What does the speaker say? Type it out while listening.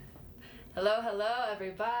Hello,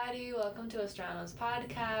 everybody. Welcome to Astrano's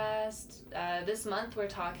podcast. This month, we're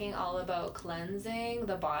talking all about cleansing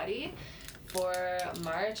the body. For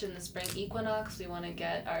March and the spring equinox, we want to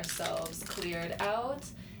get ourselves cleared out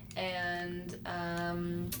and,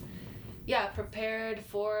 prepared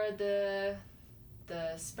for the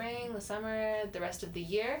spring, the summer, the rest of the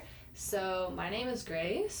year. So, my name is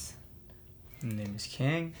Grace. My name is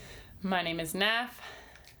King. My name is Naf.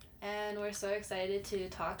 And we're so excited to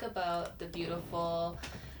talk about the beautiful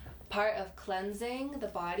part of cleansing the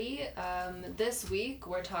body. This week,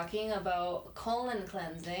 we're talking about colon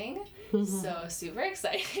cleansing. So super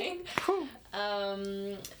exciting.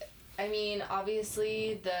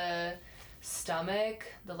 Obviously, the stomach,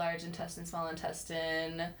 the large intestine, small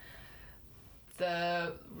intestine,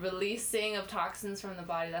 the releasing of toxins from the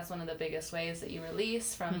body, that's one of the biggest ways that you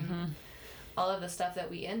release from all of the stuff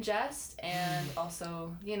that we ingest, and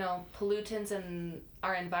also, pollutants in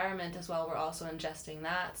our environment as well. We're also ingesting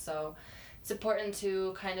that. So it's important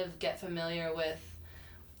to kind of get familiar with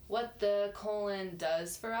what the colon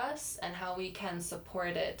does for us and how we can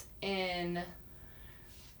support it in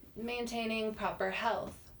maintaining proper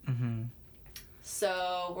health.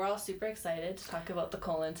 So we're all super excited to talk about the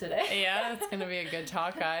colon today. Yeah, it's going to be a good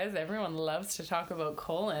talk, guys. Everyone loves to talk about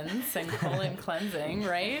colons and colon cleansing,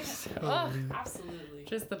 right? Oh, absolutely.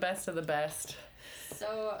 Just the best of the best.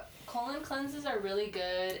 So colon cleanses are really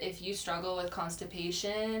good if you struggle with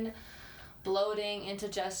constipation, bloating,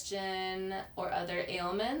 indigestion, or other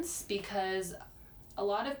ailments, because a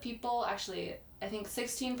lot of people, actually, I think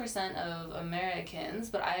 16% of Americans,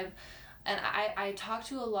 but I talk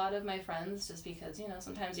to a lot of my friends just because,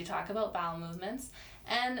 sometimes you talk about bowel movements,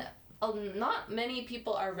 and not many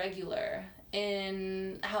people are regular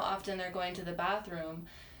in how often they're going to the bathroom.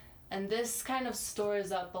 And this kind of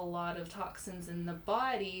stores up a lot of toxins in the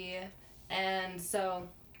body. And so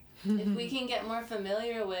if we can get more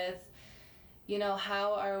familiar with,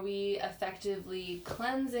 how are we effectively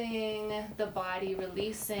cleansing the body,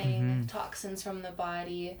 releasing toxins from the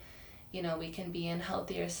body, we can be in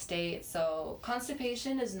healthier state. So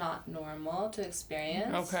constipation is not normal to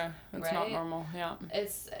experience. Okay, it's right? not normal. Yeah.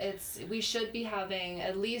 It's we should be having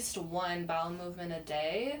at least one bowel movement a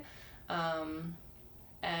day, and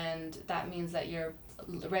that means that you're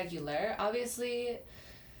regular. Obviously,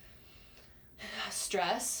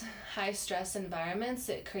 high stress environments,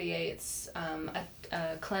 it creates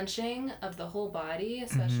a clenching of the whole body,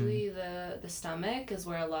 especially the stomach is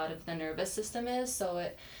where a lot of the nervous system is. So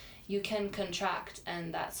you can contract,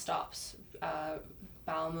 and that stops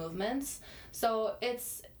bowel movements. So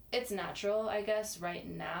it's natural, I guess, right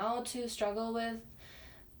now to struggle with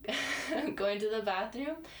going to the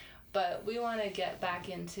bathroom, but we want to get back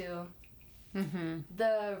into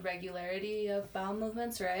the regularity of bowel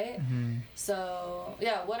movements, right? So,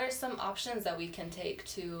 what are some options that we can take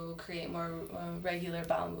to create more regular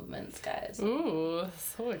bowel movements, guys? Ooh,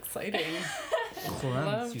 so exciting.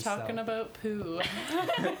 Love talking about poo.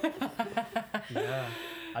 Yeah.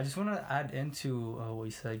 I just want to add into what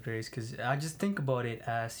you said, Grace, because I just think about it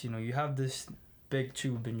as, you have this big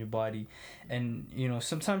tube in your body, and,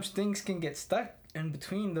 sometimes things can get stuck in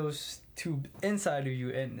between those tube inside of you,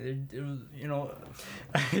 and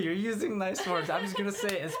you're using nice words. I'm just gonna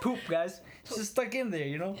say it's poop, guys. It's just stuck in there,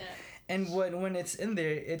 Yeah. And when it's in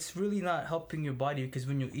there, it's really not helping your body, because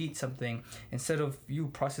when you eat something, instead of you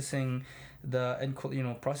processing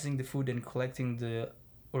processing the food and collecting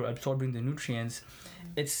or absorbing the nutrients,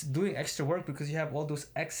 it's doing extra work because you have all those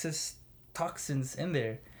excess toxins in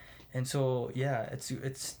there. And so,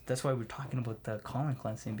 it's that's why we're talking about the colon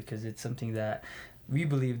cleansing, because it's something that we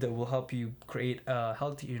believe that will help you create a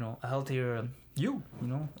healthier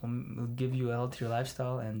will give you a healthier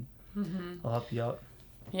lifestyle, and will help you out.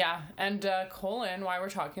 Yeah, and colon, why we're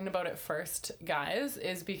talking about it first, guys,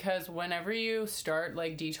 is because whenever you start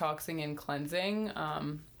detoxing and cleansing,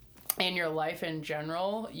 in your life in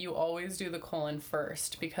general, you always do the colon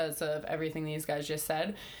first because of everything these guys just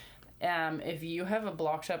said. If you have a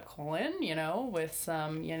blocked up colon, with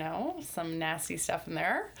some nasty stuff in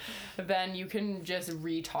there, then you can just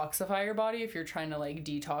retoxify your body. If you're trying to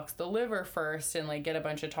detox the liver first and get a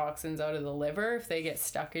bunch of toxins out of the liver, if they get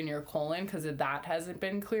stuck in your colon because that hasn't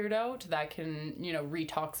been cleared out, that can,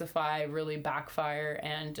 retoxify, really backfire,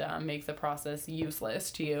 and make the process useless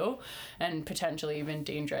to you and potentially even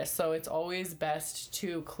dangerous. So it's always best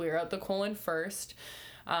to clear out the colon first.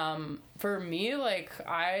 For me,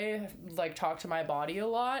 I talk to my body a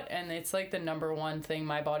lot, and it's the number one thing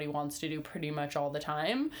my body wants to do pretty much all the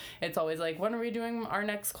time. It's always when are we doing our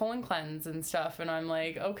next colon cleanse and stuff? And I'm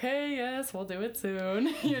okay, yes, we'll do it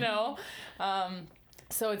soon,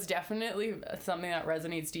 So it's definitely something that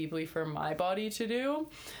resonates deeply for my body to do.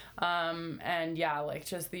 And yeah, like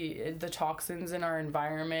just the toxins in our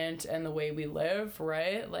environment and the way we live,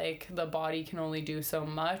 right? Like the body can only do so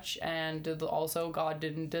much, and also God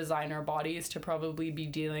didn't design our bodies to probably be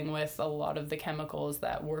dealing with a lot of the chemicals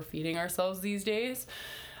that we're feeding ourselves these days.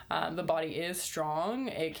 The body is strong.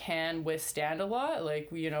 It can withstand a lot. Like,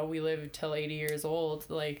 we live till 80 years old,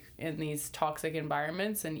 like in these toxic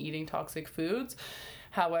environments and eating toxic foods.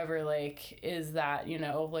 However, like, is that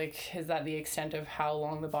the extent of how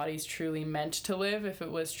long the body's truly meant to live if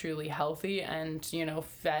it was truly healthy and,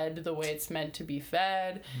 fed the way it's meant to be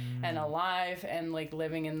fed and alive and, like,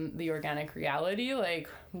 living in the organic reality? Like,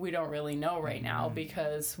 we don't really know right now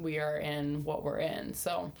because we are in what we're in.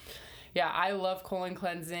 So yeah, I love colon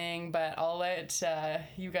cleansing, but I'll let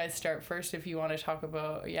you guys start first if you want to talk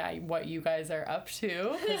about, what you guys are up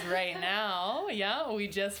to. Because right now, we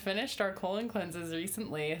just finished our colon cleanses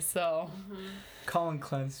recently, so... Colon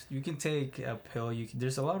cleanse, you can take a pill.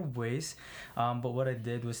 There's a lot of ways, but what I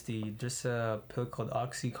did was there's a pill called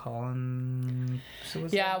oxycolon.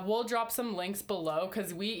 We'll drop some links below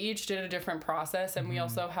because we each did a different process, and we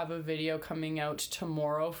also have a video coming out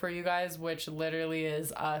tomorrow for you guys, which literally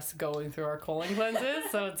is us going through our colon cleanses.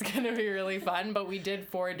 So it's gonna be really fun. But we did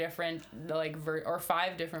 4 different or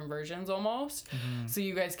 5 different versions almost, so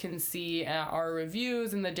you guys can see our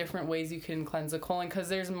reviews and the different ways you can cleanse the colon, because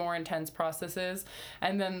there's more intense processes.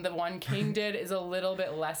 And then the one King did is a little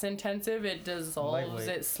bit less intensive. It dissolves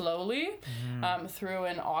it slowly through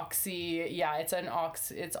an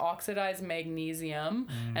it's oxidized magnesium,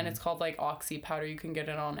 and it's called like oxy powder. You can get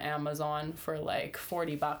it on Amazon for like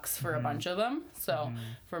 $40 for a bunch of them, so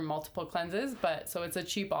for multiple cleanses. But so it's a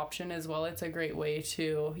cheap option as well. It's a great way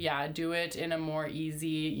to do it in a more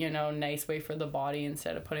easy, nice way for the body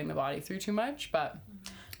instead of putting the body through too much. But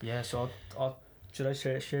so I'll should I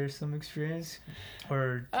share some experience,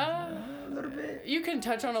 or a little bit? You can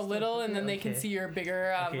touch on a little, and then they can see your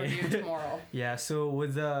bigger review tomorrow. So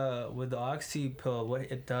with the oxy pill, what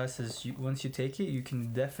it does is once you take it, you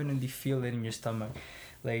can definitely feel it in your stomach.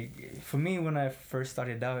 Like for me, when I first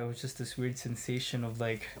started out, it was just this weird sensation of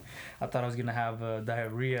like, I thought I was gonna have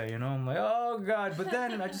diarrhea. I'm like, oh god. But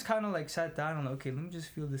then I just kind of like sat down and like, okay, let me just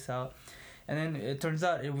feel this out. And then it turns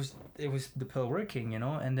out it was the pill working,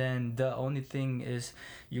 and then the only thing is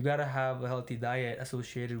you gotta have a healthy diet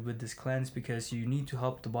associated with this cleanse, because you need to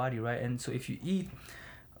help the body, right? And so if you eat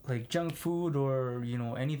like junk food or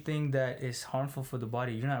anything that is harmful for the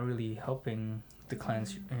body, you're not really helping the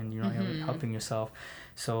cleanse, and you're not really helping yourself.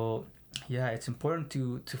 So it's important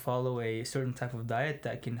to follow a certain type of diet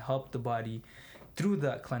that can help the body through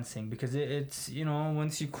that cleansing, because it's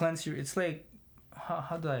once you cleanse it's like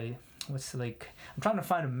how do I I'm trying to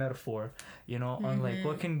find a metaphor, on like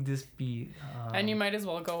what can this be, and you might as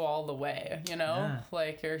well go all the way,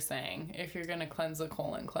 like you're saying, if you're gonna cleanse the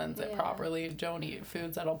colon, cleanse it properly. Don't eat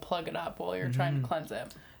foods that'll plug it up while you're trying to cleanse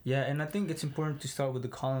it. And I think it's important to start with the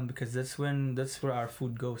colon, because that's where our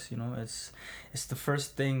food goes. It's the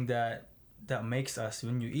first thing that makes us.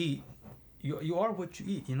 When you eat, you are what you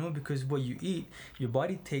eat, because what you eat, your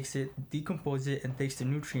body takes it, decomposes it, and takes the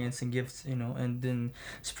nutrients and gives, and then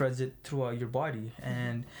spreads it throughout your body.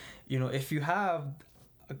 And, if you have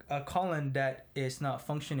a colon that is not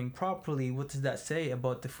functioning properly, what does that say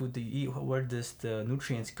about the food that you eat? Where does the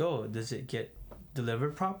nutrients go? Does it get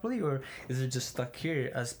delivered properly, or is it just stuck here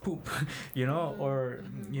as poop? Or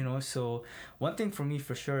so one thing for me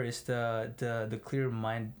for sure is the clear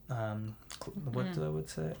mind,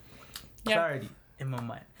 what's it? Clarity in my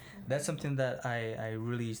mind. That's something that I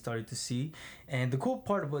really started to see. And the cool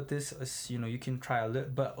part about this is, you can try a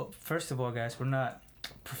little, but first of all, guys, we're not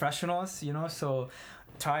professionals, so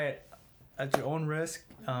try it at your own risk.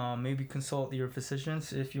 Maybe consult your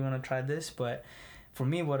physicians if you want to try this. But for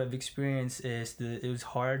me, what I've experienced is it was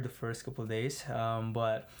hard the first couple of days,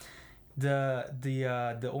 but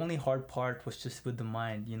the only hard part was just with the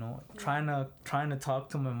mind, trying to talk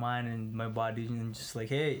to my mind and my body, and just like,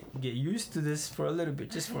 hey, get used to this for a little bit,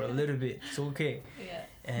 just for a little bit, it's okay.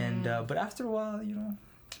 And but after a while,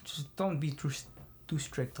 just don't be too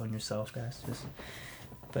strict on yourself, guys.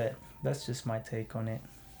 But that's just my take on it.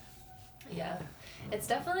 It's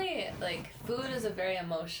definitely like food is a very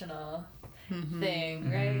emotional thing,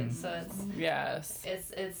 right? So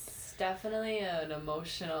it's definitely an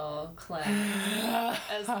emotional cleanse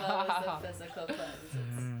as well as a physical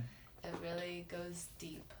cleanse. It really goes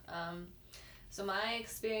deep. So my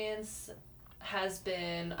experience has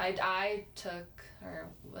been, I took or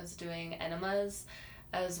was doing enemas,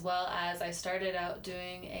 as well as I started out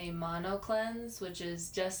doing a mono cleanse, which is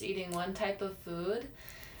just eating one type of food.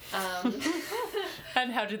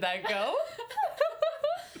 And how did that go?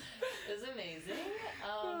 It was amazing.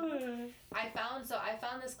 I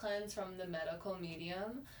found this cleanse from the medical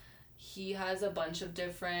medium. He has a bunch of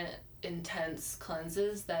different intense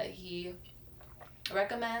cleanses that he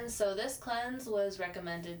recommends. So this cleanse was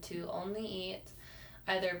recommended to only eat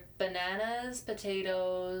either bananas,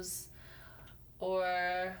 potatoes,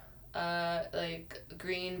 or like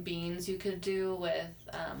green beans you could do with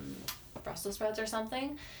Brussels sprouts or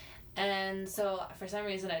something. And so for some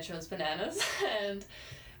reason I chose bananas. And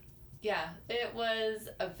yeah, it was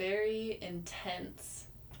a very intense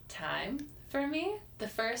time for me. The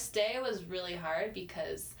first day was really hard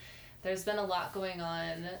because there's been a lot going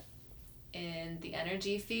on in the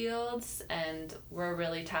energy fields, and we're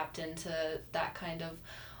really tapped into that kind of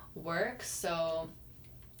work. So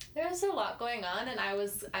there's a lot going on, and I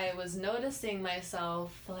was noticing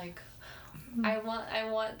myself like, I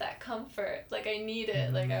want that comfort, like I need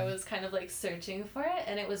it, like I was kind of like searching for it,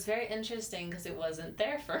 and it was very interesting because it wasn't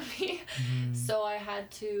there for me. So I had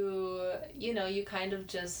to, you kind of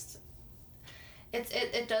just,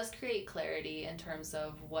 it does create clarity in terms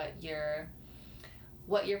of what you're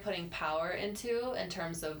putting power into, in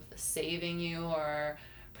terms of saving you or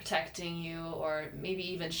protecting you, or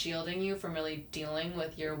maybe even shielding you from really dealing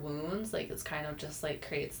with your wounds. Like it's kind of just like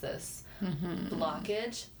creates this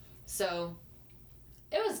blockage. So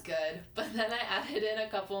it was good, but then I added in a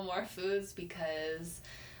couple more foods because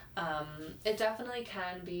it definitely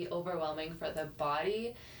can be overwhelming for the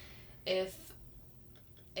body if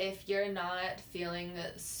you're not feeling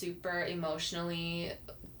super emotionally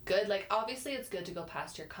good. Like obviously it's good to go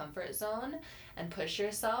past your comfort zone and push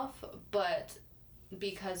yourself, but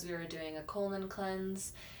because we were doing a colon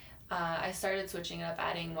cleanse, I started switching it up,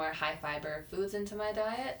 adding more high fiber foods into my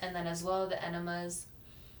diet, and then as well the enemas.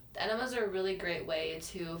 The enemas are a really great way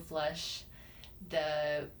to flush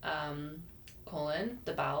the colon,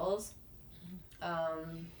 the bowels.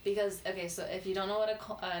 Because, okay, so if you don't know what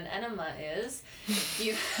an enema is,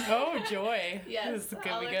 you... Oh, joy. Yes, this is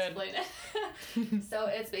I'll good. explain it. So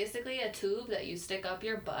it's basically a tube that you stick up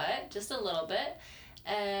your butt, just a little bit,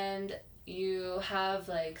 and you have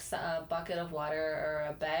like a bucket of water or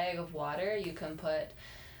a bag of water. You can put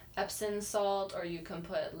Epsom salt, or you can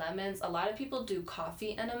put lemons. A lot of people do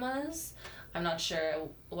coffee enemas. I'm not sure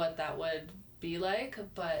what that would be like,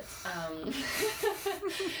 but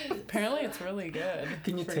apparently it's really good.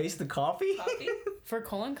 Can you taste the coffee? For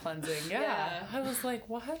colon cleansing? Yeah. I was like,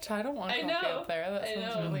 what? I don't want coffee up there. That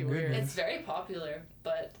sounds really weird. It's very popular,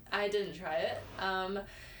 but I didn't try it.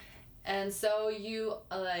 And so you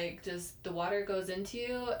like just the water goes into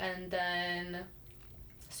you, and then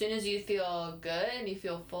as soon as you feel good and you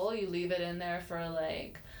feel full, you leave it in there for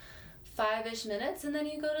like 5-ish minutes, and then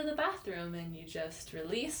you go to the bathroom and you just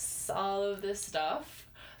release all of this stuff.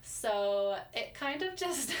 So it kind of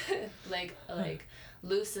just like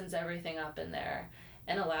loosens everything up in there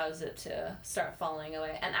and allows it to start falling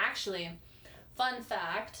away. And actually, fun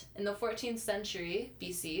fact, in the 14th century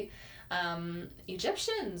BC,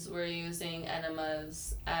 Egyptians were using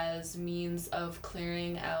enemas as means of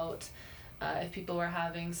clearing out if people were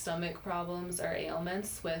having stomach problems or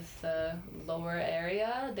ailments with the lower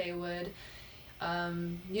area. They would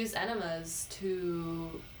use enemas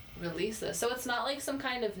to release this. So it's not like some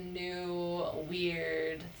kind of new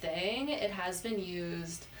weird thing. It has been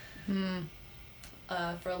used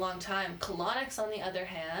for a long time. Colonics, on the other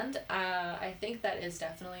hand, I think that is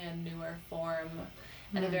definitely a newer form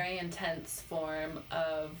and a very intense form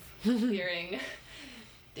of clearing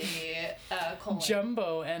the colon.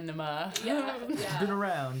 Jumbo enema. Yeah. It's been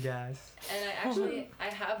around, guys. And I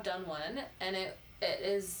have done one, and it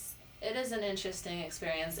is an interesting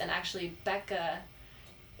experience. And actually, Becca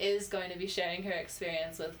is going to be sharing her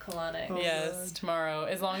experience with colonics. Oh, yes, tomorrow.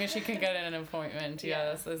 As long as she can get an appointment,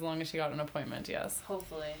 yes. As long as she got an appointment, yes.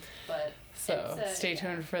 Hopefully, but so stay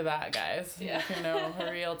tuned for that, guys. Yeah. You can know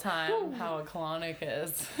real time how a colonic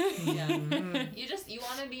is. Yeah. You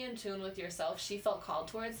want to be in tune with yourself. She felt called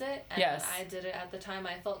towards it, and yes. when I did it at the time,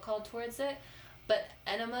 I felt called towards it. But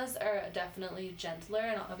enemas are definitely gentler,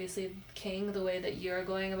 and obviously King, the way that you're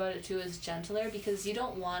going about it too, is gentler, because you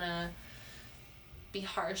don't want to be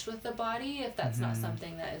harsh with the body if that's not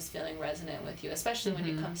something that is feeling resonant with you, especially when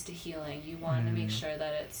it comes to healing. You want to make sure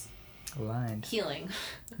that it's aligned. Healing.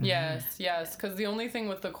 Yes, because the only thing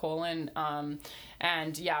with the colon,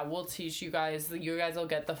 and yeah, we'll teach you guys will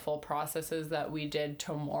get the full processes that we did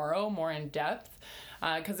tomorrow more in depth.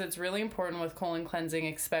 because it's really important with colon cleansing,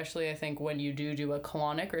 especially I think when you do a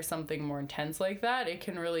colonic or something more intense like that. It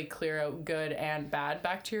can really clear out good and bad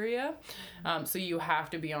bacteria. So you have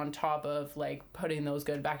to be on top of like putting those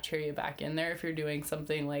good bacteria back in there if you're doing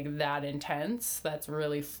something like that intense that's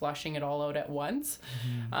really flushing it all out at once.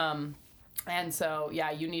 And so, yeah,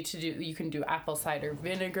 you can do apple cider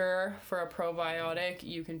vinegar for a probiotic.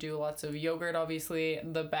 You can do lots of yogurt, obviously.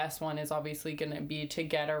 The best one is obviously going to be to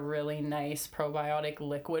get a really nice probiotic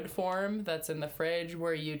liquid form that's in the fridge,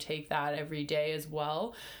 where you take that every day as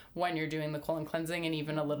well when you're doing the colon cleansing, and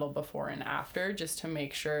even a little before and after, just to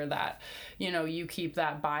make sure that, you know, you keep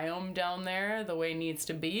that biome down there the way it needs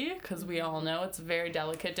to be, because we all know it's very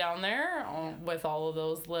delicate down there with all of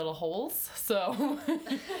those little holes, so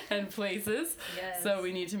and places. Yes. So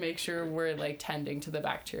we need to make sure we're like tending to the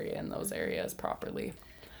bacteria in those areas properly.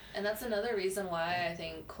 And that's another reason why I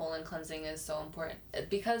think colon cleansing is so important,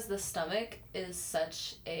 because the stomach is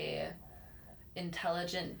such a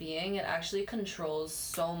intelligent being. It actually controls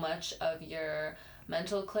so much of your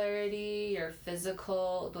mental clarity, your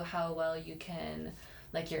physical, how well you can,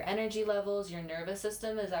 like your energy levels, your nervous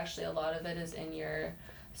system is actually, a lot of it is in your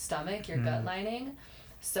stomach, your gut lining.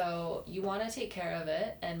 So you want to take care of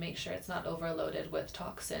it and make sure it's not overloaded with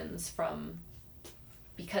toxins from,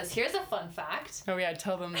 because here's a fun fact. Oh yeah,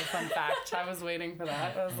 tell them the fun fact. I was waiting for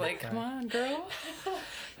that. I was like, come on, girl.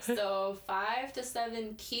 So 5 to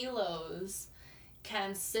 7 kilos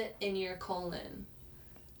can sit in your colon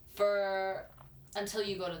for until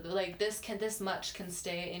you go to the, like, this much can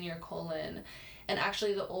stay in your colon. And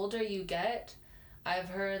actually, the older you get, I've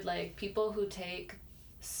heard like people who take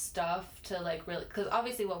stuff to like really, because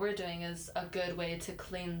obviously what we're doing is a good way to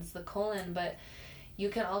cleanse the colon, but you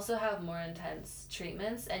can also have more intense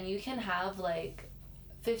treatments, and you can have like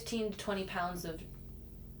 15 to 20 pounds of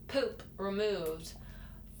poop removed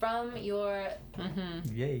from your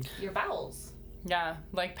your bowels. Yeah,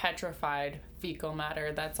 like petrified fecal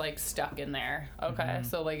matter that's like stuck in there. Okay,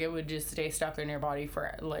 so like it would just stay stuck in your body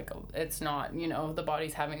for like, it's not, you know, the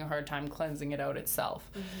body's having a hard time cleansing it out itself.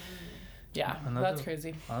 Yeah, that's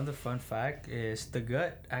crazy. Another fun fact is the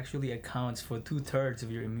gut actually accounts for 2/3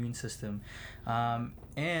 of your immune system.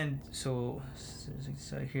 And so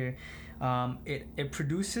here, it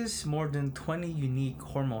produces more than 20 unique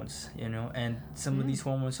hormones, you know, and some of these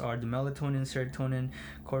hormones are the melatonin, serotonin,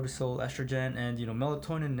 cortisol, estrogen, and, you know,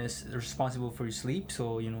 melatonin is responsible for your sleep,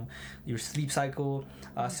 so, you know, your sleep cycle.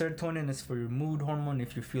 Serotonin is for your mood hormone,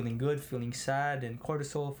 if you're feeling good, feeling sad, and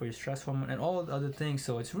cortisol for your stress hormone, and all the other things.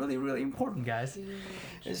 So it's really, really important, guys.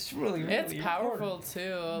 It's really, really it's powerful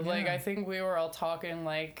important. too. Like, I think we were all talking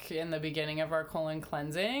like in the beginning of our colon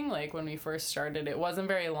cleansing, like when we first started, it wasn't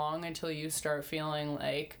very long until you start feeling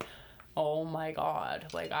like, oh my god,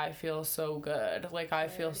 like I feel so good, like I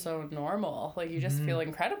feel so normal, like you just feel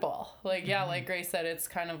incredible. Like, yeah, like Grace said, it's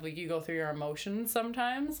kind of like you go through your emotions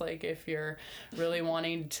sometimes, like if you're really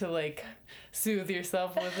wanting to like soothe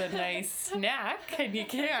yourself with a nice snack and you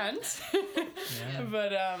can't.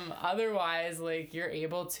 But otherwise, like you're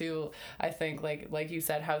able to, I think, like you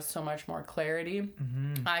said, have so much more clarity.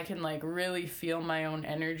 I can like really feel my own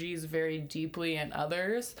energies very deeply in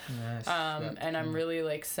others. And I'm really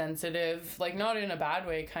like sensitive, like not in a bad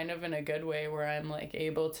way, kind of in a good way, where I'm like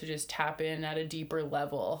able to just tap in at a deeper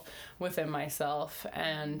level within myself.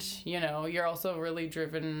 And, you know, you're also really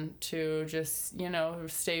driven to just, you know,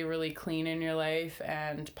 stay really clean in your life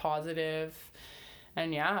and positive.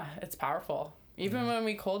 And yeah, it's powerful. Even when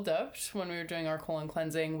we cold dipped, when we were doing our colon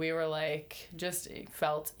cleansing, we were like, just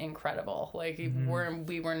felt incredible. Like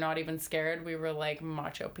we were not even scared. We were like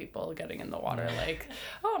macho people getting in the water. Like,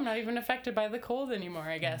 oh, I'm not even affected by the cold anymore,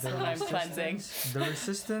 I guess, when I'm cleansing. The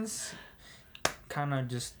resistance kind of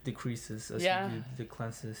just decreases as you do the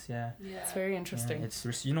cleanses. It's very interesting.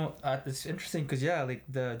 It's you know, it's interesting because like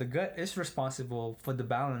the gut is responsible for the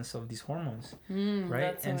balance of these hormones,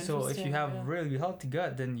 right? And so if you have really healthy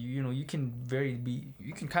gut, then you know you can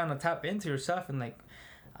kind of tap into yourself and like,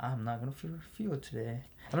 I'm not gonna feel it today.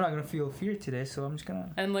 I'm not gonna feel fear today, so I'm just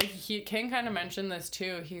gonna. And like King kind of mentioned this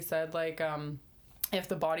too. He said like if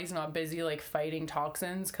the body's not busy like fighting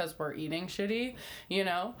toxins because we're eating shitty, you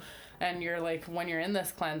know. And you're like, when you're in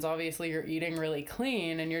this cleanse, obviously you're eating really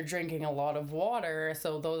clean and you're drinking a lot of water.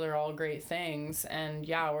 So those are all great things. And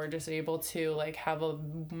yeah, we're just able to like have a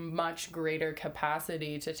much greater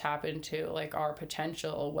capacity to tap into like our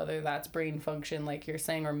potential, whether that's brain function, like you're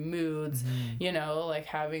saying, or moods, you know, like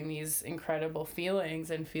having these incredible feelings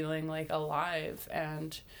and feeling like alive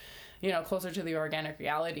and, you know, closer to the organic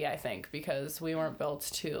reality, I think, because we weren't built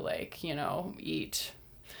to like, you know, eat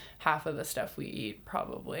half of the stuff we eat,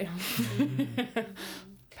 probably.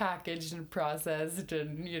 packaged and processed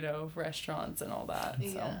and, you know, restaurants and all that. So.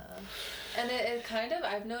 Yeah. And it kind of,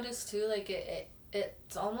 I've noticed too, like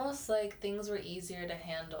it's almost like things were easier to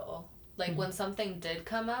handle. Like when something did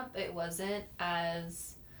come up, it wasn't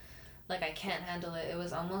as like I can't handle it. It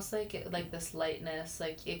was almost like like this lightness,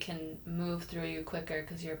 like it can move through you quicker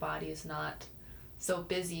because your body is not so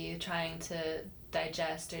busy trying to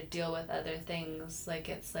digest or deal with other things. Like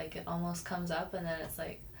it's like it almost comes up and then it's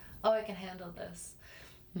like, oh, I can handle this.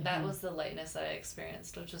 That was the lightness that I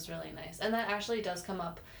experienced, which was really nice. And that actually does come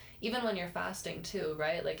up even when you're fasting too,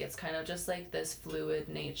 right? Like it's kind of just like this fluid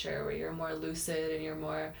nature where you're more lucid and you're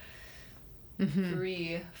more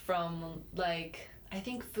free from, like, I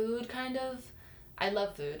think food kind of, I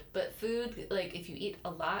love food, but food, like if you eat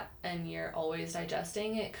a lot and you're always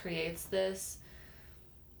digesting, it creates this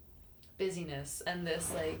busyness and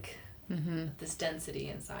this like this density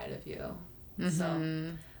inside of you.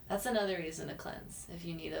 So that's another reason to cleanse if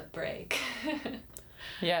you need a break.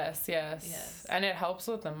 Yes. And it helps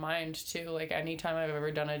with the mind too. Like anytime I've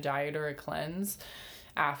ever done a diet or a cleanse,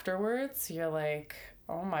 afterwards you're like,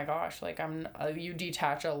 oh my gosh, like you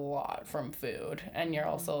detach a lot from food, and you're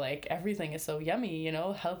also like, everything is so yummy, you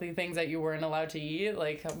know, healthy things that you weren't allowed to eat.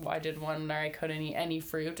 Like I did one where I couldn't eat any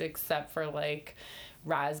fruit except for like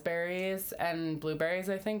raspberries and blueberries,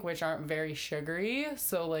 I think, which aren't very sugary,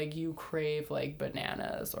 so like you crave like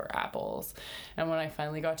bananas or apples. And when I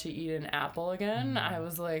finally got to eat an apple again, I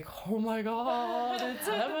was like, oh my god, it's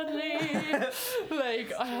heavenly.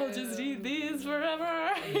 Like I'll just eat these forever.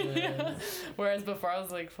 Yeah. Whereas before I was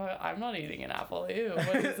like, fuck, I'm not eating an apple. Ew,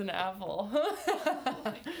 what is an apple?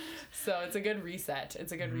 So it's a good reset.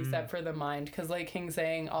 It's a good reset for the mind, because like King's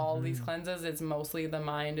saying, all these cleanses, it's mostly the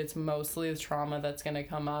mind, it's mostly the trauma that's going to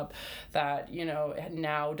come up that, you know,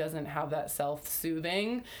 now doesn't have that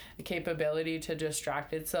self-soothing capability to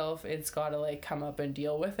distract itself. It's got to like come up and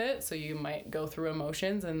deal with it. So you might go through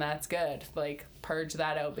emotions, and that's good. Like purge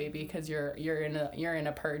that out, baby, because you're in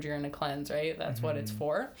a purge, you're in a cleanse, right? That's what it's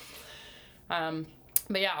for.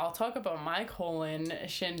 But yeah, I'll talk about my colon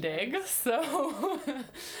shindig. So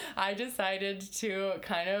I decided to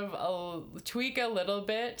kind of tweak a little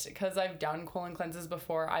bit, because I've done colon cleanses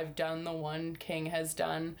before. I've done the one King has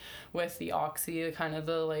done with the oxy, kind of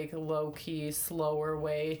the like low-key, slower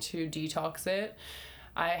way to detox it.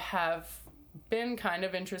 I have been kind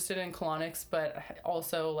of interested in colonics, but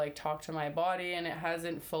also like talked to my body, and it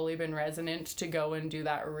hasn't fully been resonant to go and do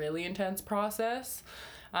that really intense process.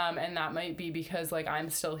 And that might be because like I'm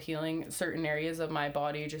still healing certain areas of my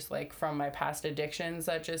body, just like from my past addictions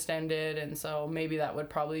that just ended. And so maybe that would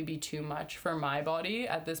probably be too much for my body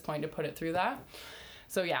at this point to put it through that.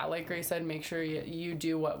 So yeah, like Grace said, make sure you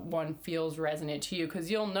do what one feels resonant to you, because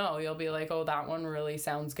you'll be like, oh, that one really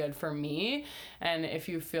sounds good for me. And if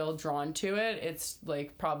you feel drawn to it, it's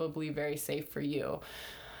like probably very safe for you.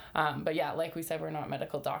 But yeah, like we said, we're not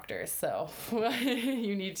medical doctors, so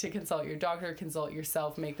you need to consult your doctor, consult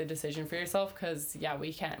yourself, make the decision for yourself, because yeah,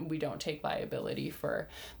 we don't take liability for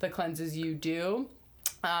the cleanses you do.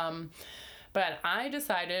 But I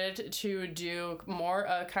decided to do more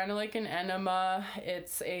kind of like an enema.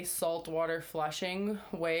 It's a saltwater flushing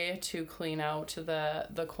way to clean out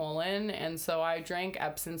the colon. And so I drank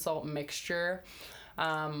Epsom salt mixture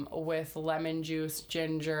with lemon juice,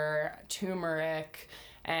 ginger, turmeric,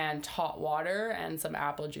 and hot water and some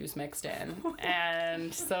apple juice mixed in.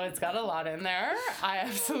 And so it's got a lot in there. I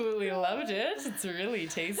absolutely loved it. It's really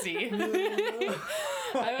tasty.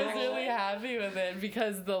 I was really happy with it,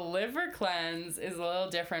 because the liver cleanse is a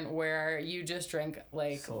little different, where you just drink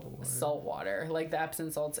like salt water, like the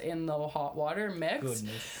Epsom salts in the hot water mixed.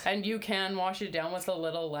 And you can wash it down with a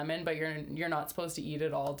little lemon, but you're not supposed to eat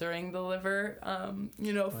it all during the liver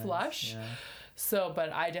flush. Yeah. So,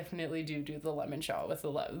 but I definitely do the lemon shot with the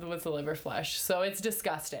liver flush. So it's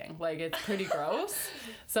disgusting. Like, it's pretty gross.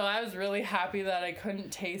 So I was really happy that I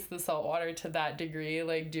couldn't taste the salt water to that degree,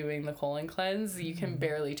 like doing the colon cleanse. You can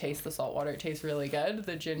barely taste the salt water. It tastes really good.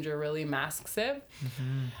 The ginger really masks it.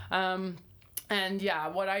 And yeah,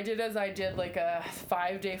 what I did is I did like a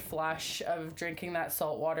 5-day flush of drinking that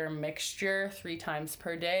saltwater mixture 3 times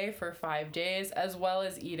per day for 5 days, as well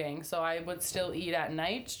as eating. So I would still eat at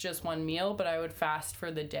night, just one meal, but I would fast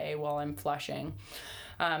for the day while I'm flushing.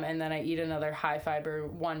 And then I eat another high fiber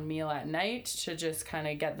 1 meal at night to just kind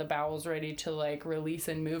of get the bowels ready to like release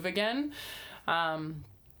and move again.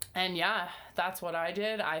 And yeah, that's what I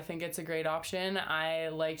did. I think it's a great option. I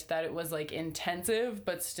liked that it was like intensive,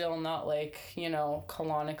 but still not like,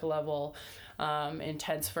 colonic level.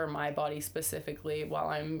 intense for my body specifically while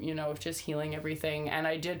I'm, just healing everything. And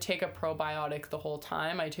I did take a probiotic the whole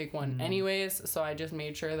time. I take one anyways, so I just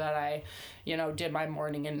made sure that I, did my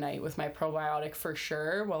morning and night with my probiotic for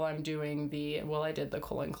sure while I did the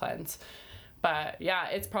colon cleanse. But yeah,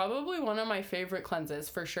 it's probably one of my favorite cleanses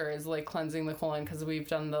for sure, is like cleansing the colon, because we've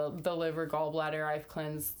done the liver, gallbladder, I've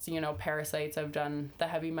cleansed, parasites, I've done the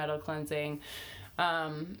heavy metal cleansing.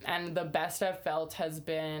 And the best I've felt has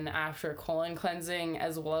been after colon cleansing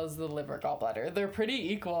as well as the liver gallbladder. They're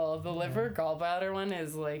pretty equal. The liver gallbladder one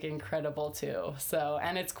is like incredible too. So,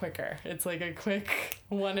 and it's quicker. It's like a quick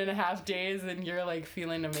 1.5 days and you're like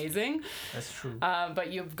feeling amazing. That's true.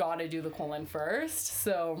 But you've got to do the colon first.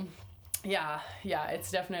 So yeah,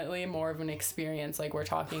 it's definitely more of an experience like we're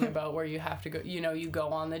talking about, where you have to go, you go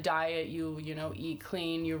on the diet, you eat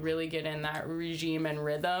clean, you really get in that regime and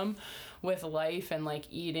rhythm with life and like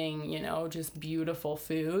eating, just beautiful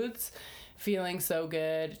foods, feeling so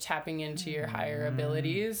good, tapping into your higher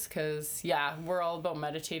abilities, because we're all about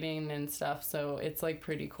meditating and stuff, so it's like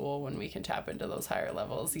pretty cool when we can tap into those higher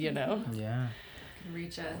levels. Yeah,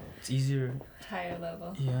 reach a it's easier higher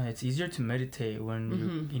level. Yeah, it's easier to meditate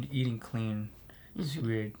when you're eating clean. It's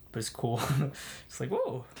weird, but it's cool. It's like,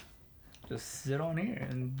 whoa, just sit on here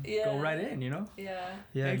and go right in,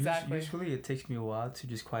 Yeah, exactly. Usually it takes me a while to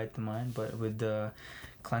just quiet the mind, but with the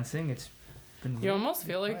cleansing, it's been you almost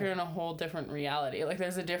feel like you're in a whole different reality. Like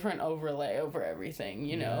there's a different overlay over everything,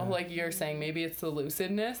 like you're saying, maybe it's the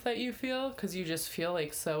lucidness that you feel, because you just feel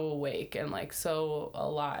like so awake and like so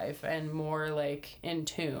alive and more like in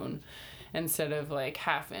tune, instead of like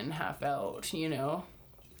half in, half out,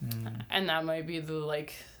 And that might be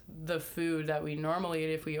the food that we normally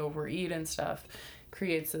eat, if we overeat and stuff,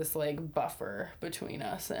 creates this like buffer between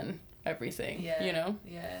us and everything. Yeah,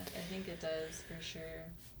 I think it does for sure.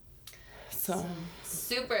 So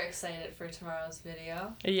super excited for tomorrow's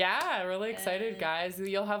video. Yeah, really excited, guys.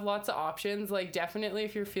 You'll have lots of options. Like definitely,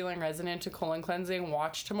 if you're feeling resonant to colon cleansing,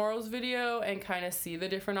 watch tomorrow's video and kind of see the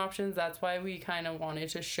different options. That's why we kind of wanted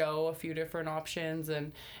to show a few different options,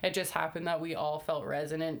 and it just happened that we all felt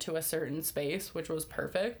resonant to a certain space, which was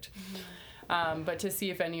perfect. But to see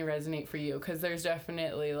if any resonate for you, because there's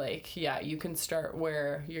definitely you can start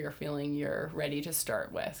where you're feeling you're ready to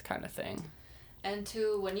start with, kind of thing. And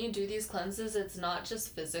when you do these cleanses, it's not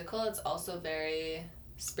just physical, it's also very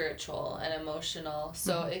spiritual and emotional.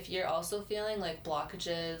 So if you're also feeling like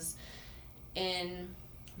blockages in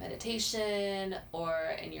meditation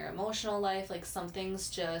or in your emotional life, like something's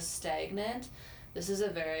just stagnant, this is a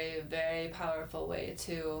very, very powerful way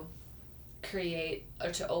to create or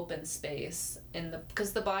to open space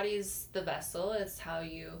because the body's the vessel. It's how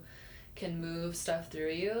you can move stuff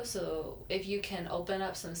through you. So if you can open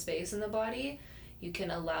up some space in the body, you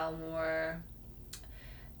can allow more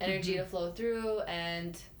energy to flow through.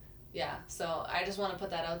 And so I just want to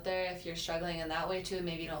put that out there. If you're struggling in that way too,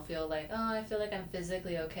 maybe you don't feel like, oh, I feel like I'm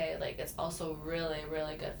physically okay, like it's also really,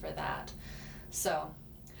 really good for that. So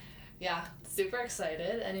super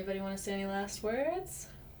excited. Anybody want to say any last words?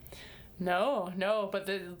 No, but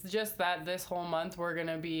just that this whole month we're going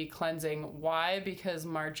to be cleansing. Why? Because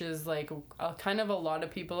March is like kind of a lot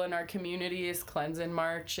of people in our communities cleanse in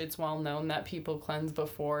March. It's well known that people cleanse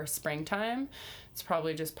before springtime. It's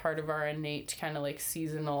probably just part of our innate kind of like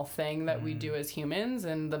seasonal thing that we do as humans,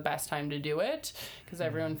 and the best time to do it because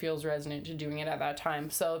everyone feels resonant to doing it at that time.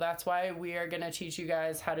 So that's why we are going to teach you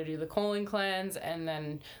guys how to do the colon cleanse and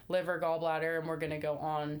then liver, gallbladder, and we're going to go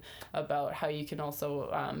on about how you can also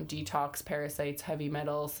detox parasites, heavy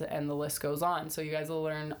metals, and the list goes on. So you guys will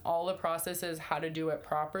learn all the processes, how to do it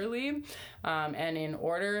properly and in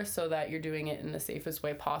order, so that you're doing it in the safest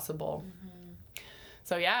way possible.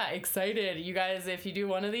 So excited. You guys, if you do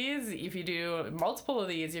one of these, if you do multiple of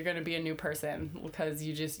these, you're going to be a new person, because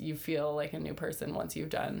you feel like a new person once you've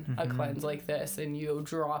done a cleanse like this, and you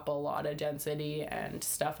drop a lot of density and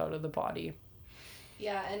stuff out of the body.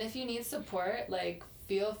 Yeah, and if you need support,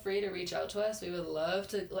 feel free to reach out to us. We would love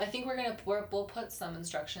to. I think we'll put some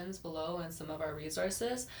instructions below and some of our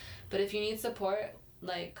resources. But if you need support,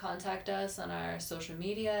 contact us on our social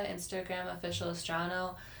media, Instagram, official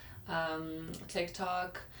Astrano,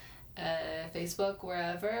 TikTok, Facebook,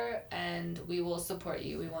 wherever, and we will support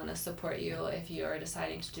you. We want to support you if you are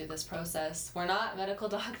deciding to do this process. We're not medical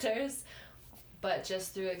doctors, but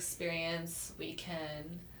just through experience, we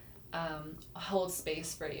can hold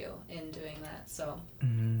space for you in doing that. So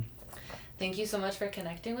thank you so much for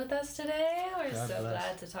connecting with us today. We're so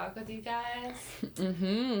glad to talk with you guys.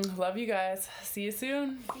 Love you guys. See you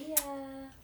soon. See ya.